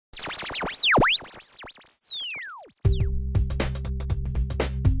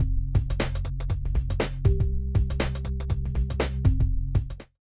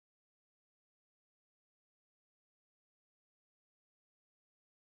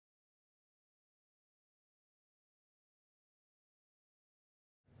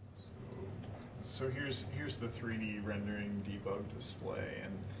So here's the 3D rendering debug display,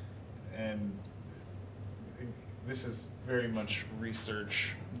 and this is very much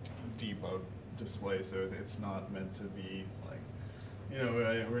research debug display. So it's not meant to be like, you know,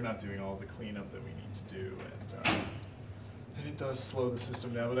 we're not doing all the cleanup that we need to do, and it does slow the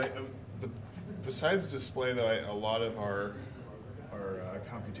system down. But besides display, though, a lot of our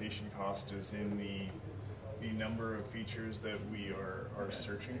computation cost is in the number of features that we are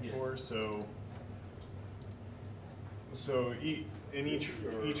searching for. So in each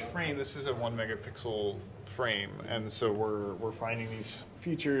frame, this is a 1 megapixel frame, and so we're finding these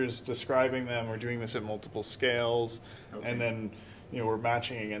features, describing them. We're doing this at multiple scales, and then we're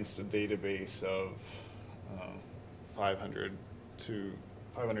matching against a database of 500 to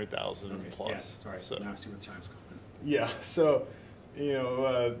 500,000 plus. Yeah, sorry. So now I see where the time's going. Yeah. So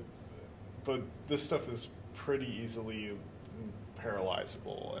but this stuff is pretty easily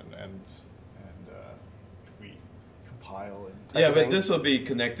parallelizable, and if we compile and yeah, but this will be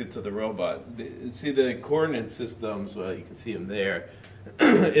connected to the robot. See the coordinate systems, well, you can see them there.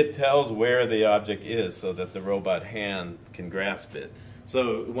 It tells where the object is so that the robot hand can grasp it.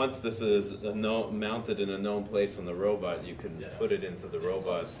 So once this is mounted in a known place on the robot, you can put it into the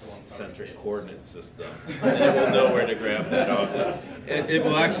robot-centric coordinate system, and it will know where to grab that object. It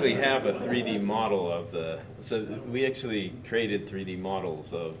will actually have a 3D model of the. So we actually created 3D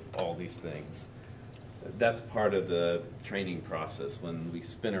models of all these things. That's part of the training process when we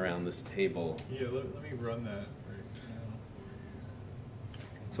spin around this table. Yeah, let me run that right now.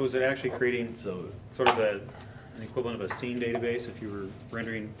 So is it actually creating sort of an equivalent of a scene database if you were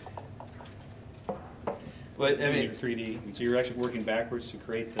rendering But I mean, 3D? So you're actually working backwards to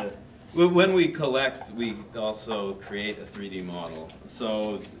create the. Well, when we collect, we also create a 3D model.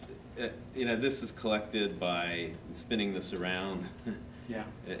 So, this is collected by spinning this around. Yeah.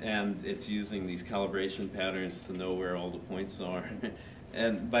 And it's using these calibration patterns to know where all the points are.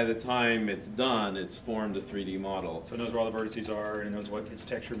 And by the time it's done, it's formed a 3D model. So it knows where all the vertices are, and it knows what it's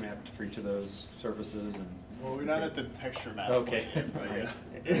texture mapped for each of those surfaces. And well, we're not at the texture map. Okay.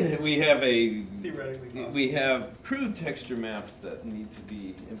 We have crude texture maps that need to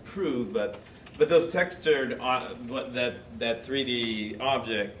be improved, but those textured that 3D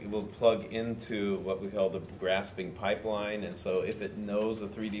object will plug into what we call the grasping pipeline, and so if it knows a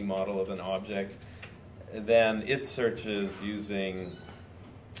 3D model of an object, then it searches using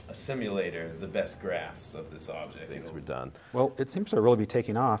a simulator the best grasps of this object. Things were done. Well, it seems to really be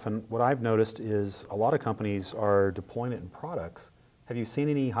taking off, and what I've noticed is a lot of companies are deploying it in products. Have you seen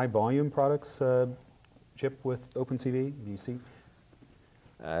any high volume products ship with OpenCV? Do you see?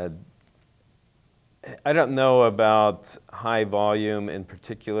 I don't know about high volume in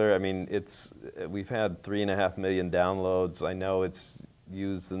particular. I mean, we've had 3.5 million downloads. I know it's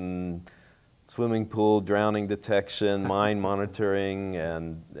used in swimming pool drowning detection, mine monitoring,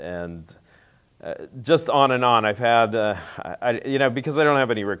 and just on and on. I've had, because I don't have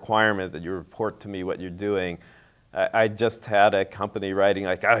any requirement that you report to me what you're doing. I just had a company writing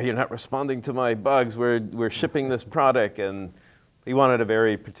like, "Oh, you're not responding to my bugs. We're shipping this product," and he wanted a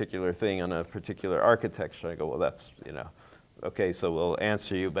very particular thing on a particular architecture. I go, "Well, that's okay, so we'll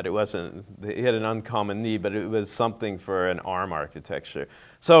answer you," but it wasn't. He had an uncommon need, but it was something for an ARM architecture.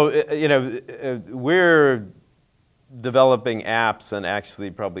 So we're developing apps and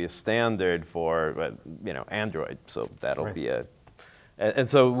actually probably a standard for Android. So that'll be a. And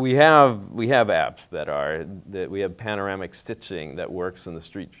so we have apps that we have panoramic stitching that works in the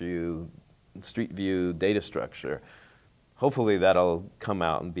Street View data structure. Hopefully that'll come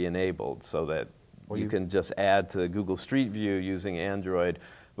out and be enabled so that you can just add to Google Street View using Android.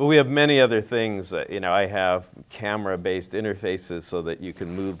 But we have many other things. I have camera-based interfaces so that you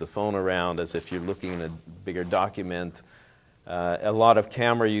can move the phone around as if you're looking in a bigger document. A lot of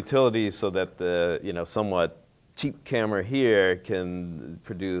camera utilities so that the somewhat cheap camera here can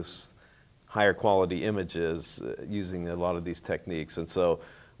produce higher quality images using a lot of these techniques. And so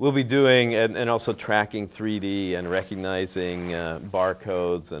we'll be doing, and also tracking 3D and recognizing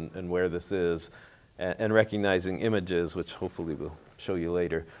barcodes and where this is, and recognizing images, which hopefully we'll show you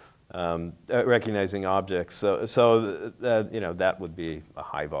later, recognizing objects. So that would be a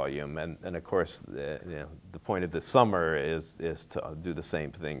high volume. And of course, the point of this summer is to do the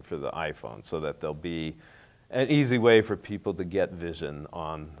same thing for the iPhone, so that there'll be an easy way for people to get vision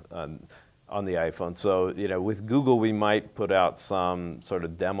on the iPhone. So, with Google, we might put out some sort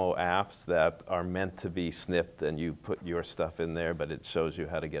of demo apps that are meant to be snipped, and you put your stuff in there, but it shows you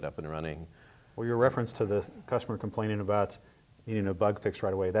how to get up and running. Well, your reference to the customer complaining about needing a bug fixed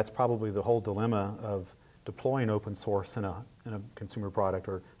right away, that's probably the whole dilemma of deploying open source in a consumer product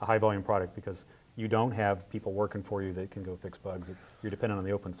or a high volume product, because you don't have people working for you that can go fix bugs. You're dependent on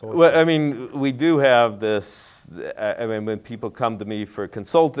the open source. Well, I mean, we do have this. I mean, when people come to me for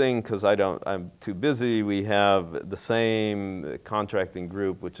consulting, because I'm too busy, we have the same contracting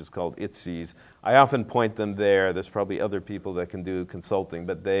group, which is called ITSEs. I often point them there. There's probably other people that can do consulting,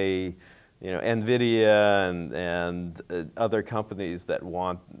 but they, you know, NVIDIA and other companies that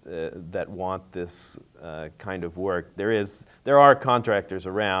want this kind of work. There are contractors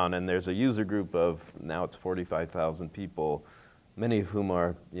around, and there's a user group of, now it's 45,000 people, many of whom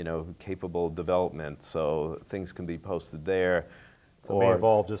are, you know, capable of development, so things can be posted there. So it may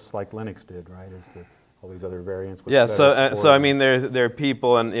evolve just like Linux did, right? As to all these other variants. With Yeah, so I mean, there are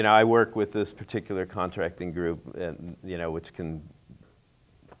people, and you know, I work with this particular contracting group, and you know, which can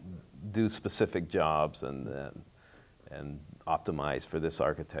do specific jobs and optimize for this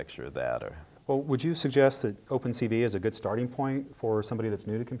architecture or that. Or well, would you suggest that OpenCV is a good starting point for somebody that's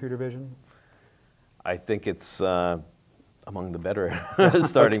new to computer vision? I think it's among the better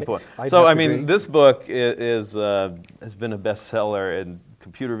starting point. So I mean, this book has been a bestseller in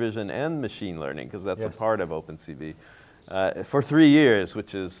computer vision and machine learning, because that's a part of OpenCV, for 3 years,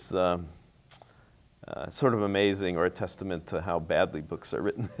 which is sort of amazing, or a testament to how badly books are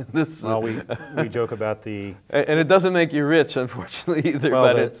written. Well, we joke about the... And it doesn't make you rich, unfortunately, either.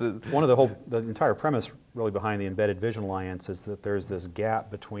 Well, but it's the entire premise really behind the Embedded Vision Alliance is that there's this gap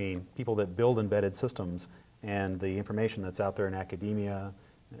between people that build embedded systems and the information that's out there in academia.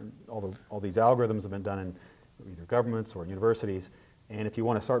 And all these algorithms have been done in either governments or universities. And if you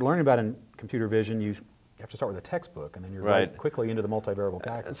want to start learning about computer vision, you have to start with a textbook, and then you're right quickly into the multivariable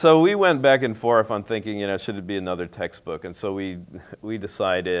calculus. So we went back and forth on thinking, you know, should it be another textbook? And so we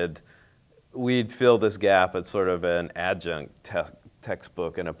decided we'd fill this gap at sort of an adjunct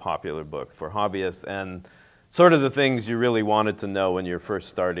textbook and a popular book for hobbyists, and sort of the things you really wanted to know when you're first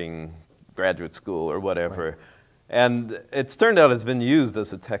starting graduate school or whatever. Right. And it's turned out it's been used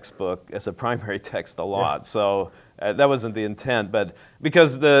as a textbook, as a primary text a lot. Yeah. So that wasn't the intent, but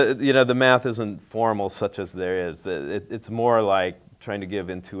because the math isn't formal such as there is, it's more like trying to give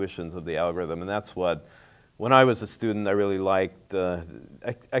intuitions of the algorithm, and that's what, when I was a student, I really liked.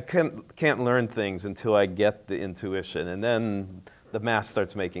 I can't learn things until I get the intuition, and then the math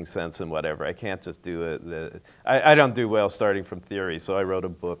starts making sense and whatever. I can't just do it. I don't do well starting from theory, so I wrote a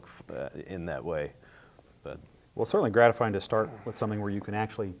book in that way. But well, it's certainly gratifying to start with something where you can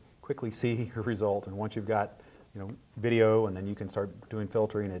actually quickly see your result, and once you've got, you know, video, and then you can start doing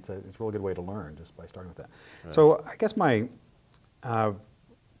filtering. It's a really good way to learn just by starting with that. Right. So I guess probably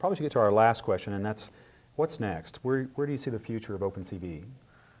should get to our last question, and that's what's next? Where do you see the future of OpenCV?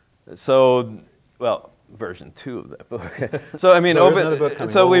 So, well, version 2 of that book. So I mean,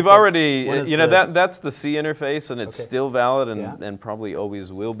 so we've already, you know, that's the C interface, and it's still valid, and probably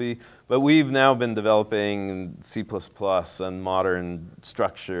always will be. But we've now been developing C++ and modern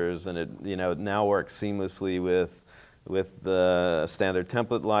structures, and it, you know, now works seamlessly with the standard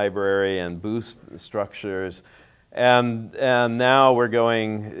template library and boost structures, and now we're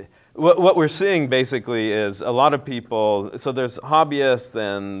going. What we're seeing basically is a lot of people, so there's hobbyists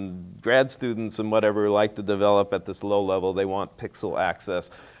and grad students and whatever who like to develop at this low level. They want pixel access.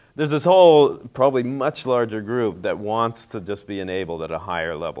 There's this whole probably much larger group that wants to just be enabled at a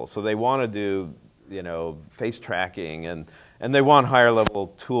higher level. So they want to do, you know, face tracking, and they want higher level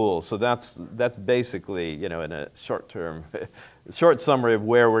tools. So that's basically, you know, in a short summary of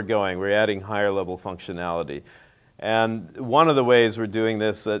where we're going. We're adding higher level functionality. And one of the ways we're doing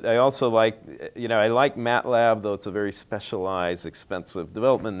this, I also like, you know, I like MATLAB, though it's a very specialized, expensive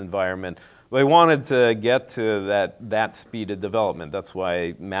development environment. But I wanted to get to that speed of development. That's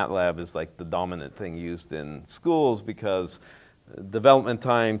why MATLAB is like the dominant thing used in schools, because development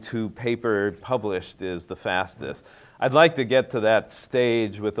time to paper published is the fastest. I'd like to get to that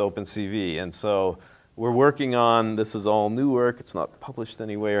stage with OpenCV, and so we're working on, this is all new work, it's not published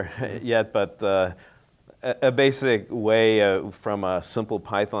anywhere yet, but a basic way from a simple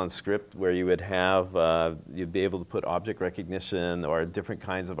Python script where you would have, you'd be able to put object recognition or different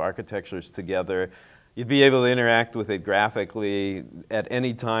kinds of architectures together. You'd be able to interact with it graphically at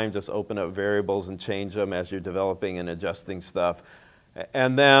any time, just open up variables and change them as you're developing and adjusting stuff.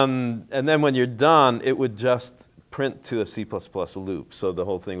 And then when you're done, it would just print to a C++ loop, so the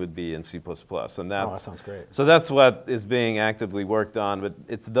whole thing would be in C++, and that sounds great. So that's what is being actively worked on, but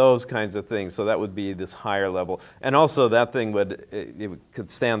it's those kinds of things. So that would be this higher level, and also that thing it could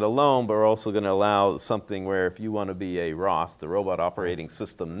stand alone, but we're also going to allow something where if you want to be a ROS, the Robot Operating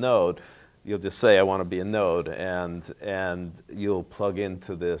System node, you'll just say I want to be a node, and you'll plug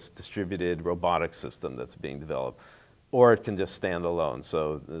into this distributed robotic system that's being developed. or it can just stand alone.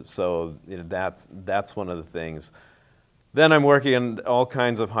 So you know, that's one of the things. Then I'm working on all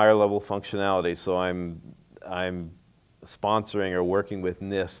kinds of higher level functionality. So I'm sponsoring or working with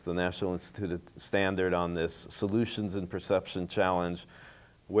NIST, the National Institute of Standard, on this Solutions in Perception Challenge,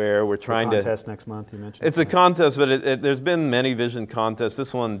 where we're trying to... contest next month, you mentioned. It's a contest, but there's been many vision contests.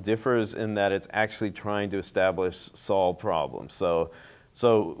 This one differs in that it's actually trying to solve problems.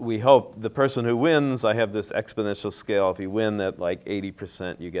 So we hope the person who wins, I have this exponential scale. If you win at like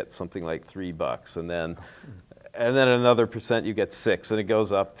 80%, you get something like $3, and then another percent you get 6, and it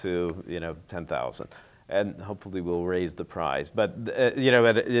goes up to 10,000. And hopefully we'll raise the prize. But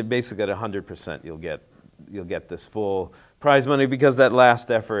basically at 100%, you'll get this full prize money, because that last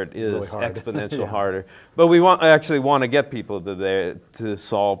effort is really exponential harder. But we actually want to get people to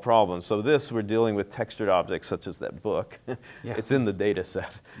solve problems. So we're dealing with textured objects such as that book. Yeah. It's in the data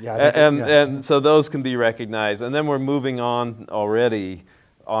set. Yeah, and so those can be recognized. And then we're moving on already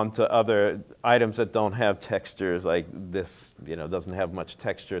onto other items that don't have textures, like this doesn't have much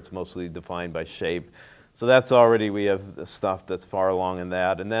texture. It's mostly defined by shape. So that's already, we have the stuff that's far along in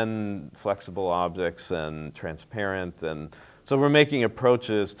that. And then flexible objects and transparent. And so we're making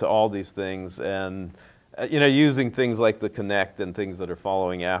approaches to all these things, and using things like the Connect and things that are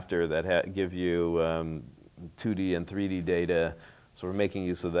following after that give you 2D and 3D data. So we're making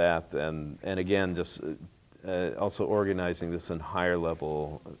use of that. And again, just also organizing this in higher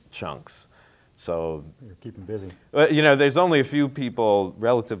level chunks. So you're keeping busy. There's only a few people,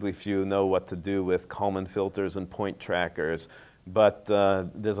 relatively few, know what to do with Kalman filters and point trackers. But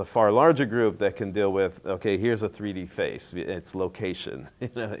there's a far larger group that can deal with, okay, here's a 3D face, its location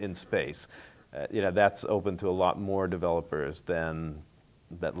in space. That's open to a lot more developers than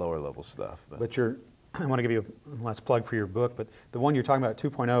that lower level stuff. But I want to give you a last plug for your book, but the one you're talking about,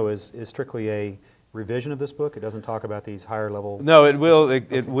 2.0, is strictly a revision of this book? It doesn't talk about these higher level... No, it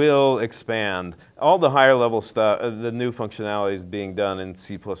will expand. All the higher level stuff, the new functionality is being done in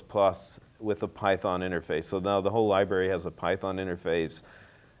C++ with a Python interface. So now the whole library has a Python interface.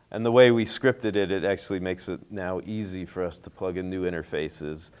 And the way we scripted it, it actually makes it now easy for us to plug in new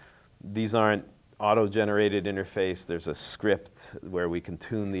interfaces. These aren't auto-generated interface. There's a script where we can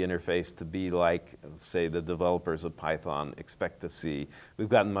tune the interface to be like, say, the developers of Python expect to see. We've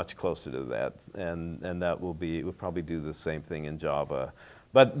gotten much closer to that, and that we'll probably do the same thing in Java.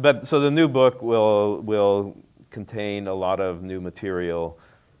 But so the new book will contain a lot of new material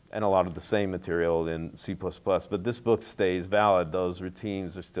and a lot of the same material in C++. But this book stays valid. Those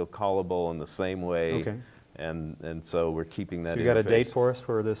routines are still callable in the same way. Okay. And so we're keeping that. So you got a date for us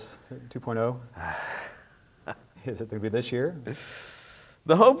for this 2.0? Is it going to be this year?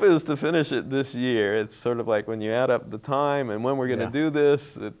 The hope is to finish it this year. It's sort of like when you add up the time and when we're going to do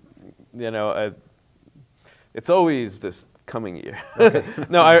this, it's always this coming year. Okay.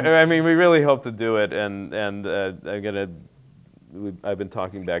 No, I mean, we really hope to do it, and I've been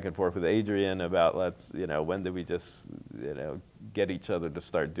talking back and forth with Adrian about when do we just get each other to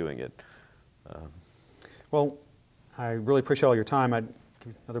start doing it. Well, I really appreciate all your time. I'd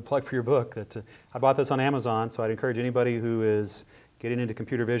give another plug for your book. I bought this on Amazon, so I'd encourage anybody who is getting into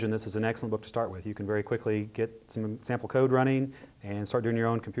computer vision, this is an excellent book to start with. You can very quickly get some sample code running and start doing your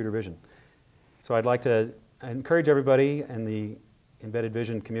own computer vision. So I'd like to encourage everybody in the embedded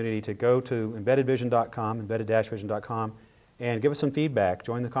vision community to go to embeddedvision.com, embedded-vision.com, and give us some feedback.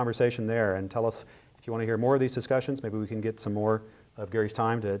 Join the conversation there and tell us if you want to hear more of these discussions. Maybe we can get some more of Gary's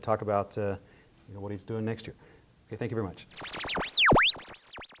time to talk about what he's doing next year. Okay, thank you very much.